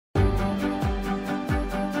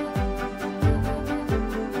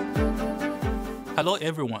Hello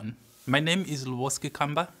everyone, my name is Lubosi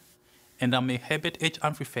Kikamba and I'm a Hubert H.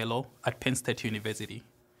 Humphrey Fellow at Penn State University.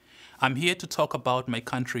 I'm here to talk about my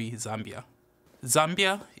country, Zambia.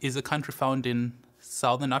 Zambia is a country found in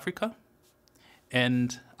Southern Africa,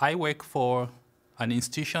 and I work for an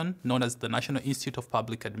institution known as the National Institute of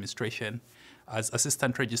Public Administration as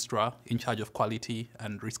Assistant Registrar in charge of quality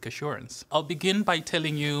and risk assurance. I'll begin by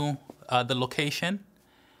telling you the location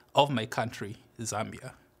of my country,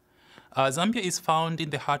 Zambia. Zambia is found in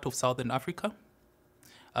the heart of Southern Africa.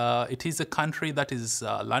 It is a country that is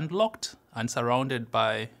landlocked and surrounded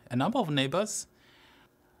by a number of neighbors.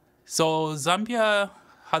 So Zambia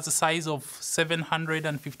has a size of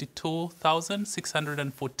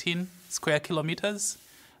 752,614 square kilometers,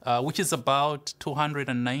 which is about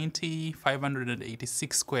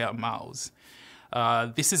 586 square miles.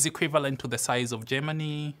 This is equivalent to the size of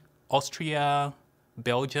Germany, Austria,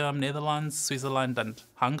 Belgium, Netherlands, Switzerland, and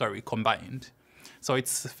Hungary combined. So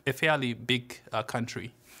it's a fairly big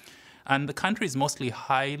country. And the country is mostly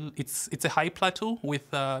high. It's a high plateau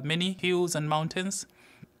with many hills and mountains.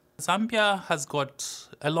 Zambia has got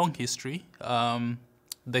a long history.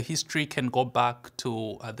 The history can go back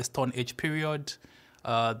to the Stone Age period.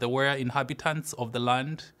 There were inhabitants of the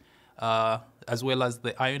land, as well as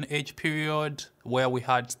the Iron Age period, where we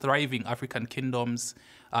had thriving African kingdoms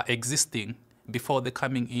existing before the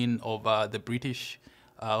coming in of the British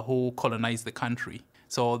who colonized the country.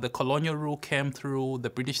 So the colonial rule came through the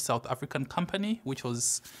British South African Company, which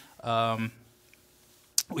was owned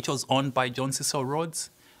by John Cecil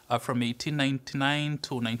Rhodes from 1899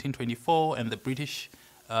 to 1924, and the British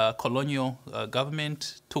colonial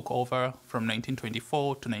government took over from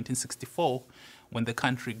 1924 to 1964 when the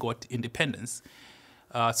country got independence.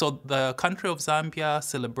 So the country of Zambia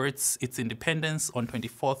celebrates its independence on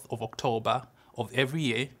 24th of October of every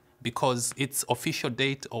year, because its official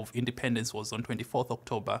date of independence was on 24th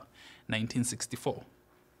October 1964.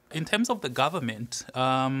 In terms of the government,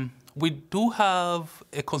 we do have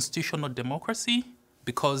a constitutional democracy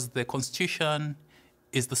because the constitution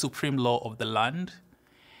is the supreme law of the land.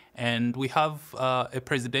 And we have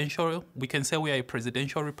we can say we are a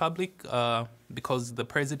presidential republic because the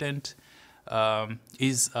president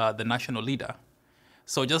is the national leader.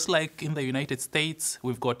 So just like in the United States,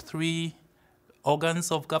 we've got three organs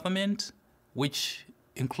of government, which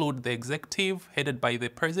include the executive, headed by the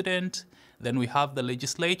president. Then we have the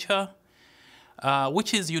legislature,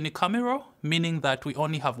 which is unicameral, meaning that we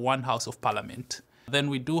only have one house of parliament. Then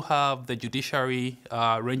we do have the judiciary,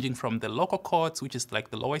 ranging from the local courts, which is like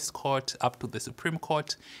the lowest court, up to the Supreme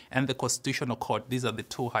Court, and the Constitutional Court. These are the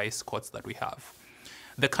two highest courts that we have.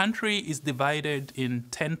 The country is divided in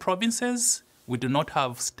 10 provinces. We do not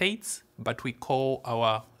have states, but we call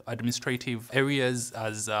our administrative areas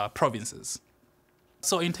as provinces.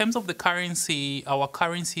 So in terms of the currency, our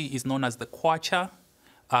currency is known as the kwacha.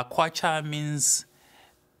 Kwacha means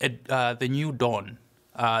the new dawn.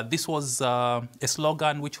 This was a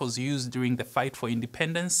slogan which was used during the fight for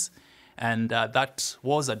independence, and that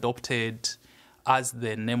was adopted as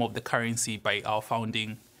the name of the currency by our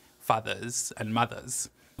founding fathers and mothers.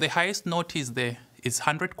 The highest note is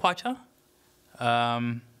 100 kwacha.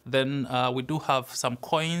 Then we do have some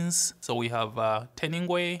coins. So we have 10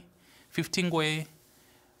 ingwe, 15 ingwe,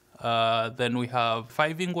 then we have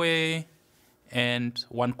 5 ingwe, and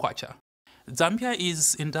 1 kwacha. Zambia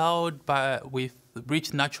is endowed with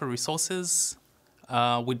rich natural resources.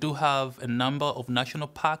 We do have a number of national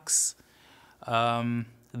parks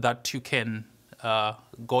that you can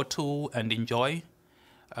go to and enjoy.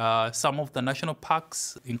 Some of the national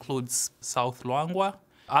parks includes South Luangwa.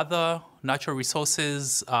 Other natural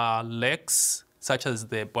resources are lakes, such as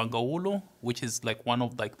the Bwangaulu, which is like one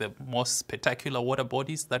of the most spectacular water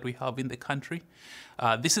bodies that we have in the country.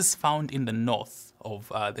 This is found in the north of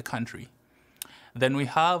the country. Then we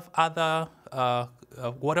have other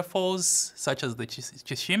waterfalls, such as the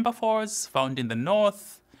Kikamba Falls, found in the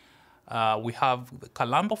north. We have the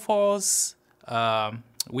Kikamba Falls,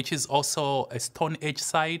 which is also a Stone Age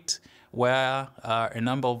site where a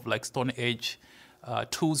number of Stone Age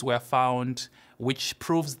tools were found, which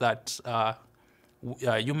proves that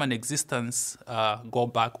human existence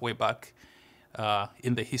way back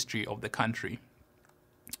in the history of the country.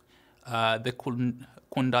 The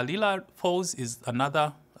Kundalila Falls is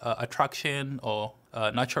another attraction or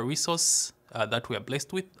natural resource that we are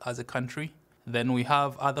blessed with as a country. Then we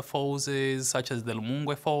have other falls such as the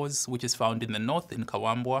Lumungwe Falls, which is found in the north in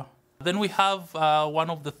Kawambwa. Then we have one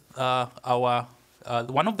of the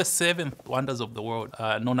 7 wonders of the world,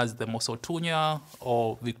 known as the Mosotunya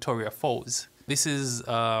or Victoria Falls. This is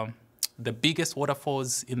the biggest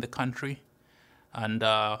waterfalls in the country. and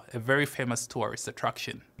a very famous tourist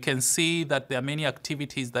attraction. You can see that there are many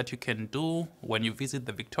activities that you can do when you visit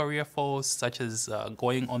the Victoria Falls, such as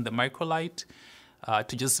going on the microlight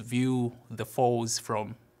to just view the falls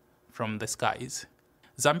from the skies.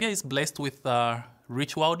 Zambia is blessed with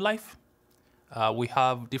rich wildlife. We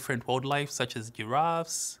have different wildlife such as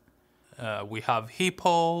giraffes, we have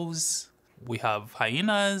hippos, we have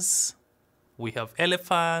hyenas, we have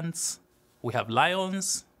elephants, we have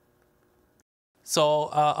lions. So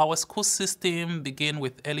our school system begins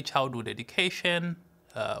with early childhood education,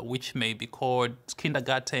 which may be called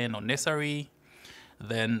kindergarten or nursery.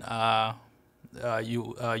 Then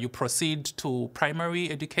you proceed to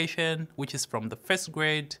primary education, which is from the 1st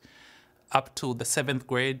grade up to the 7th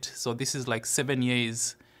grade. So this is like 7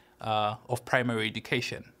 years of primary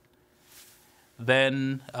education.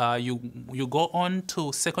 Then you go on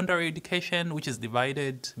to secondary education, which is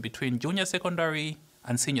divided between junior secondary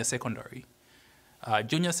and senior secondary.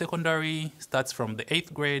 Junior secondary starts from the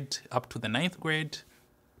 8th grade up to the 9th grade.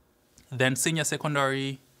 Then senior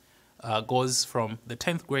secondary goes from the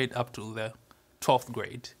 10th grade up to the 12th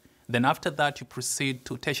grade. Then after that, you proceed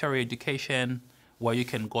to tertiary education, where you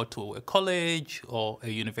can go to a college or a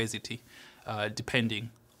university,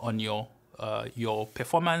 depending on your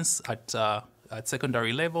performance at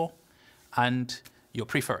secondary level and your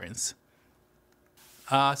preference.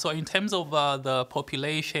 So in terms of the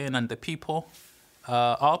population and the people,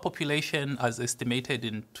 our population, as estimated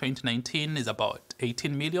in 2019, is about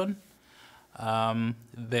 18 million.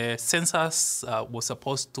 The census was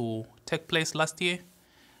supposed to take place last year,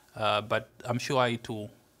 but I'm sure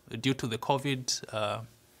due to the COVID,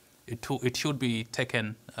 it should be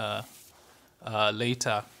taken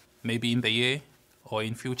later, maybe in the year or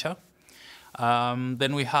in future.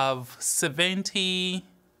 Then we have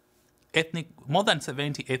more than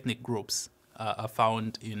 70 ethnic groups are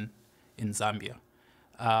found in Zambia,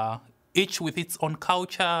 each with its own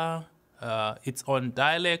culture, its own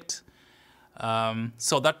dialect.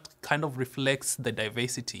 So that kind of reflects the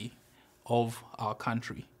diversity of our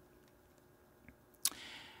country.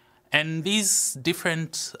 And these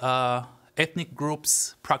different ethnic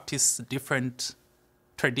groups practice different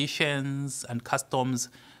traditions and customs,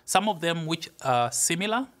 some of them which are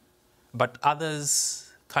similar, but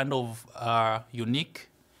others kind of are unique.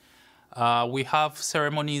 We have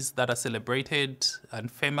ceremonies that are celebrated, and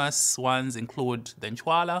famous ones include the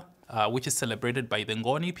Nchwala, which is celebrated by the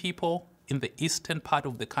Ngoni people in the eastern part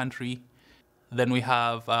of the country. Then we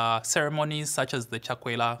have ceremonies such as the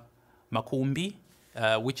Chakwera Makumbi,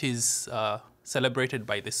 which is celebrated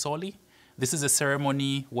by the Soli. This is a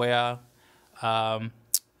ceremony where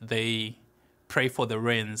they pray for the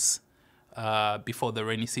rains before the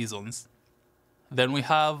rainy seasons. Then we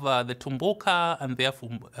have the Tumbuka and therefore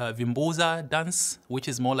Vimbuza dance, which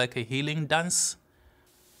is more like a healing dance.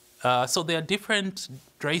 So there are different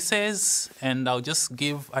dresses, and I'll just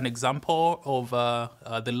give an example of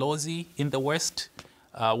the Lozi in the West,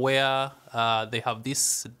 where they have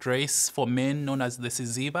this dress for men known as the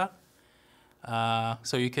Siziba.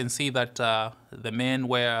 So you can see that the men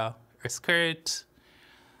wear a skirt,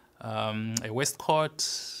 a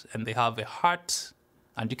waistcoat, and they have a hat,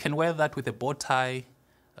 and you can wear that with a bow tie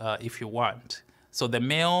if you want. So the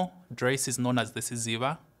male dress is known as the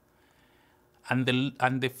Siziba, and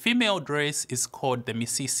the female dress is called the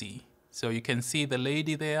Misisi. So you can see the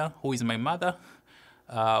lady there, who is my mother,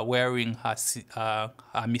 wearing her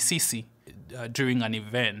Misisi during an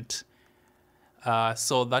event.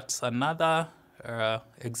 So that's another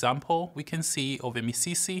example we can see of a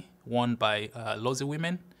Misisi worn by Lozi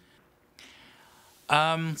women.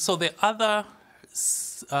 So the other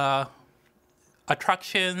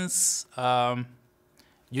attractions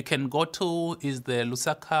you can go to is the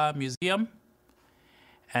Lusaka Museum.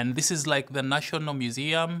 And this is like the National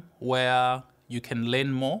Museum where you can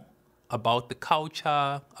learn more about the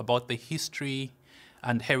culture, about the history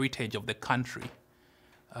and heritage of the country.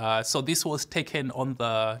 So this was taken on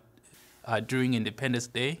during Independence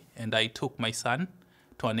Day, and I took my son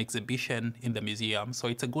to an exhibition in the museum. So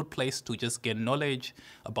it's a good place to just gain knowledge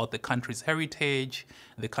about the country's heritage,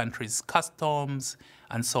 the country's customs,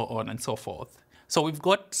 and so on and so forth. So we've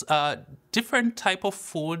got different type of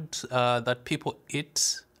food that people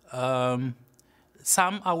eat.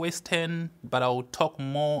 Some are Western, but I'll talk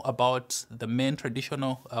more about the main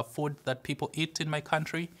traditional food that people eat in my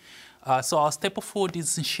country. So our staple food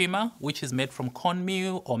is nshima, which is made from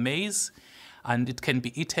cornmeal or maize, and it can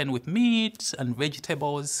be eaten with meat and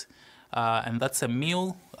vegetables. And that's a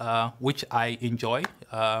meal which I enjoy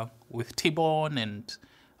with T-bone and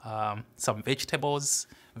some vegetables.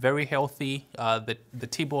 Very healthy. The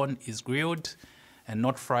T-bone is grilled and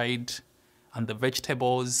not fried. and the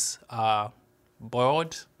vegetables are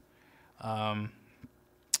boiled,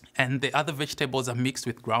 and the other vegetables are mixed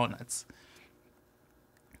with groundnuts.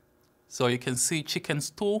 So you can see chicken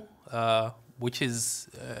stew, which is,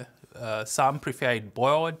 some prefer it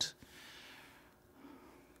boiled.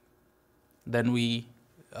 Then we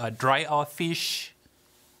dry our fish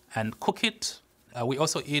and cook it. We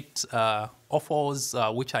also eat offals,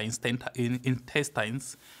 which are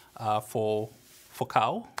intestines for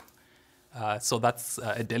cow. So that's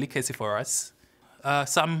a delicacy for us.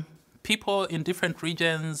 Some people in different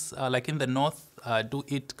regions, like in the north, do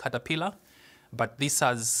eat caterpillar, but this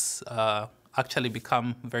has actually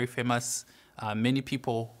become very famous. Many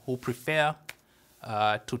people who prefer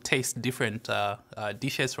to taste different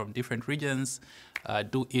dishes from different regions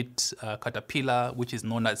do eat caterpillar, which is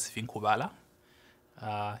known as Finkubala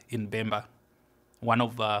in Bemba, one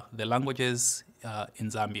of the languages in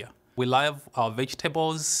Zambia. We love our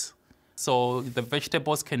vegetables. So the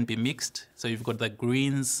vegetables can be mixed. So you've got the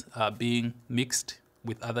greens being mixed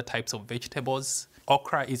with other types of vegetables.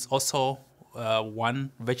 Okra is also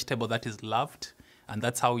one vegetable that is loved, and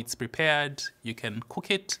that's how it's prepared. You can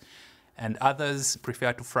cook it, and others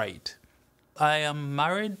prefer to fry it. I am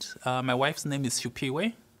married. My wife's name is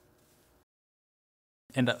Shupiwe,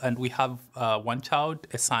 and we have one child,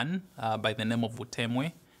 a son, by the name of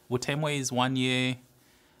Vutemwe. Vutemwe is 1 year,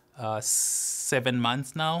 7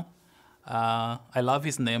 months now. I love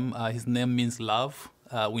his name. His name means love.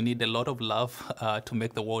 We need a lot of love to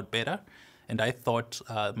make the world better. And I thought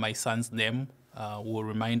my son's name will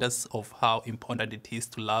remind us of how important it is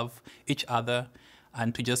to love each other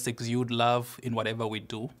and to just exude love in whatever we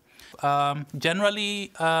do.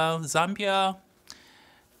 Generally, Zambia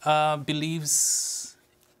believes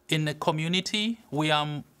in a community. We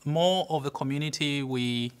are more of a community.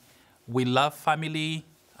 We love family,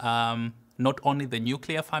 not only the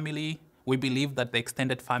nuclear family. We believe that the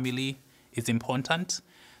extended family is important.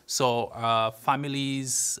 So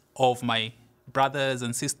families of my brothers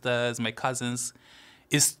and sisters, my cousins,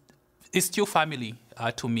 is still family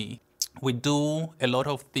to me. We do a lot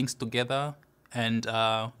of things together, and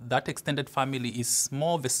that extended family is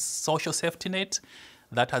more of a social safety net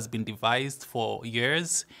that has been devised for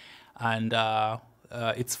years. And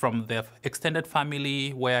it's from the extended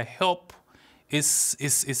family where help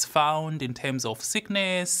is found in terms of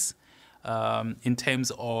sickness, in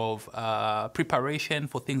terms of preparation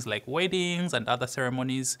for things like weddings and other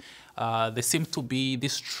ceremonies. There seems to be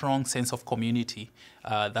this strong sense of community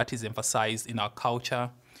that is emphasized in our culture.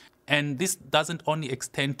 And this doesn't only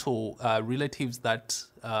extend to relatives that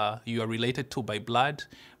you are related to by blood,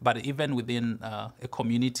 but even within a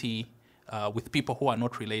community with people who are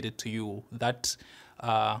not related to you. That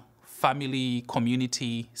family,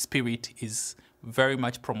 community spirit is very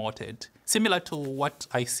much promoted. Similar to what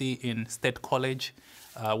I see in State College,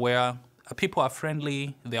 where people are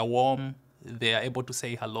friendly, they are warm, they are able to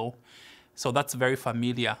say hello. So that's very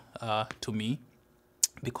familiar to me,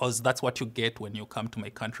 because that's what you get when you come to my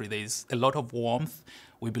country. There's a lot of warmth.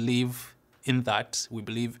 We believe in that. We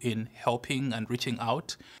believe in helping and reaching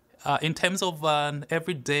out. In terms of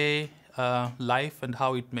everyday life and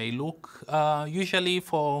how it may look, usually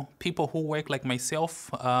for people who work like myself,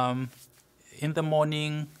 in the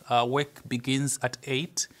morning, work begins at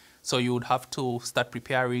 8, so you would have to start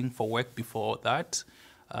preparing for work before that.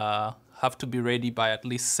 Have to be ready by at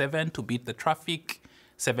least 7 to beat the traffic,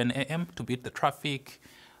 7 a.m. to beat the traffic.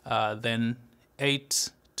 Then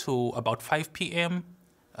 8 to about 5 p.m.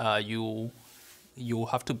 You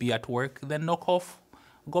have to be at work. Then knock off,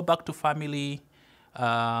 go back to family,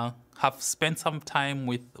 have spent some time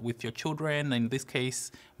with your children, in this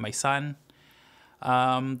case, my son.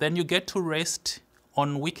 Then you get to rest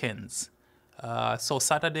on weekends. So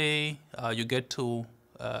Saturday, you get to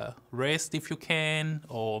rest if you can,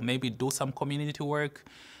 or maybe do some community work.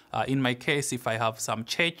 In my case, if I have some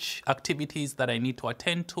church activities that I need to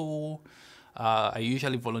attend to, I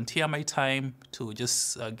usually volunteer my time to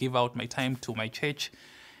just give out my time to my church,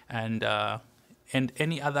 and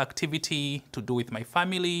any other activity to do with my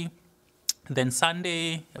family. Then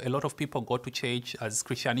Sunday, a lot of people go to church, as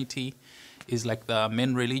Christianity is like the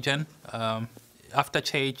main religion. After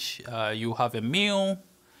church, you have a meal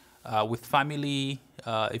with family.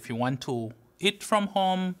 If you want to eat from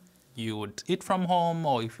home, you would eat from home,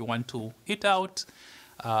 or if you want to eat out,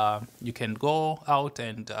 you can go out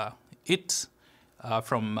and eat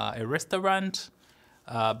from a restaurant.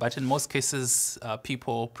 But in most cases,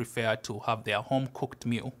 people prefer to have their home-cooked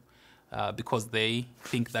meal because they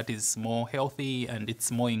think that is more healthy and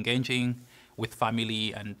it's more engaging with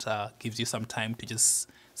family, and gives you some time to just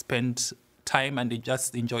spend time and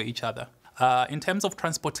just enjoy each other. In terms of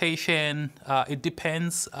transportation, it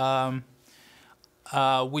depends. We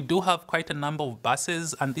do have quite a number of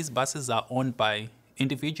buses, and these buses are owned by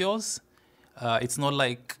individuals. It's not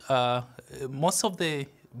like most of the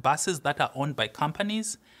buses that are owned by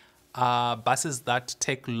companies are buses that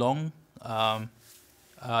take long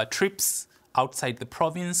trips outside the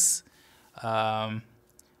province.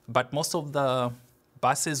 But most of the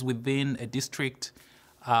buses within a district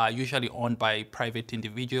are usually owned by private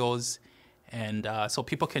individuals. And so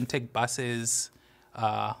people can take buses,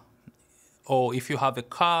 or if you have a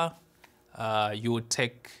car, you would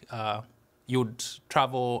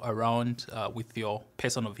travel around with your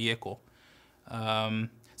personal vehicle.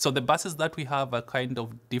 So the buses that we have are kind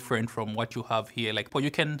of different from what you have here. Like,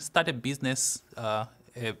 you can start a business, a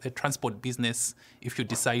transport business, if you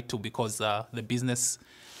decide to, because the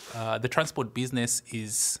transport business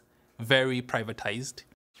is very privatized.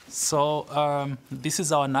 So this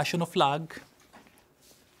is our national flag.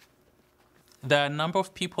 There are a number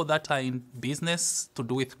of people that are in business to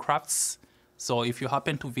do with crafts. So if you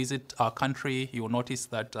happen to visit our country, you will notice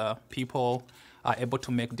that people are able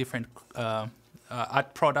to make different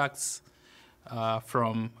art products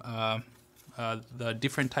from the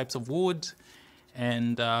different types of wood.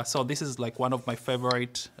 And so this is like one of my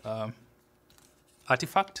favorite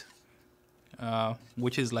artifact,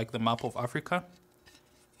 which is like the map of Africa.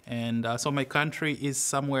 And so my country is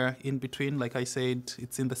somewhere in between. Like I said,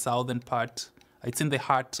 it's in the southern part. It's in the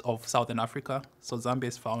heart of Southern Africa. So Zambia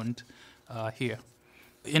is found here.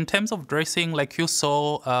 In terms of dressing, like you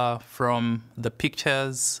saw from the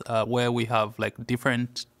pictures where we have like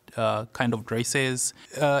different kind of dresses,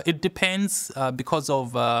 it depends because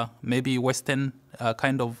of maybe Western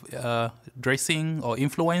kind of dressing or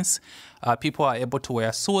influence. People are able to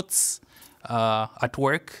wear suits at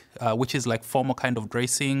work, which is like formal kind of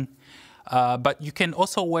dressing. But you can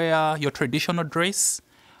also wear your traditional dress.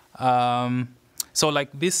 So like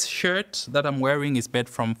this shirt that I'm wearing is made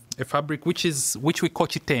from a fabric which we call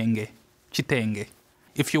chitenge.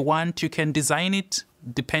 If you want, you can design it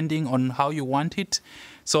depending on how you want it.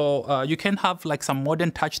 So you can have like some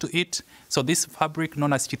modern touch to it. So this fabric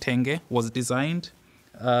known as chitenge was designed,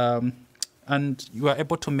 and you are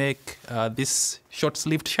able to make this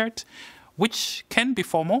short-sleeved shirt, which can be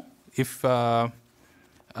formal if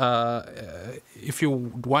you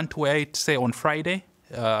want to wear it, say, on Friday,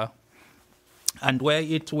 and wear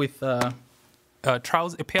it with a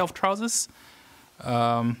pair of trousers,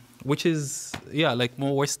 which is, like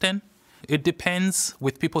more Western. It depends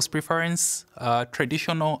with people's preference.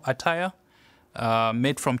 Traditional attire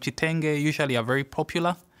made from chitenge usually are very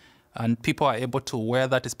popular, and people are able to wear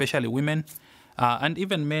that, especially women. And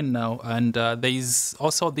even men now. And there is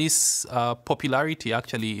also this popularity,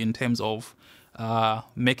 actually, in terms of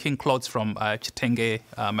making clothes from chitenge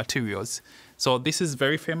materials. So this is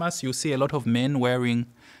very famous. You see a lot of men wearing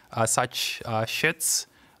such shirts,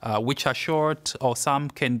 which are short, or some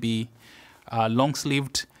can be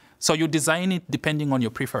long-sleeved. So you design it depending on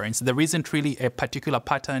your preference. There isn't really a particular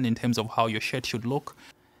pattern in terms of how your shirt should look.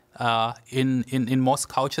 In most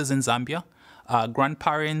cultures in Zambia,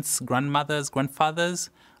 grandparents, grandmothers,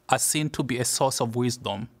 grandfathers are seen to be a source of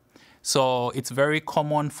wisdom. So it's very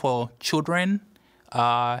common for children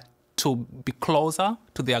to be closer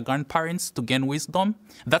to their grandparents to gain wisdom.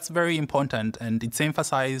 That's very important, and it's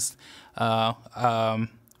emphasized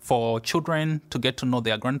for children to get to know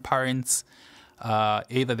their grandparents,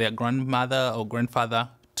 either their grandmother or grandfather,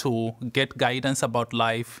 to get guidance about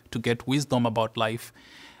life, to get wisdom about life.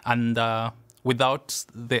 And without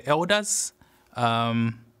the elders,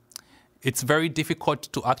 it's very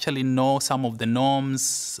difficult to actually know some of the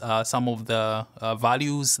norms, some of the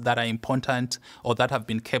values that are important or that have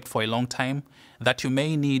been kept for a long time that you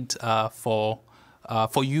may need for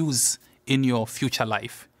use in your future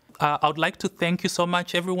life. I would like to thank you so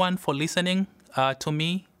much, everyone, for listening to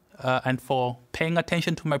me and for paying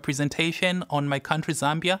attention to my presentation on my country,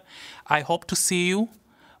 Zambia. I hope to see you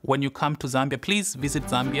when you come to Zambia. Please visit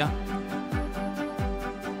Zambia.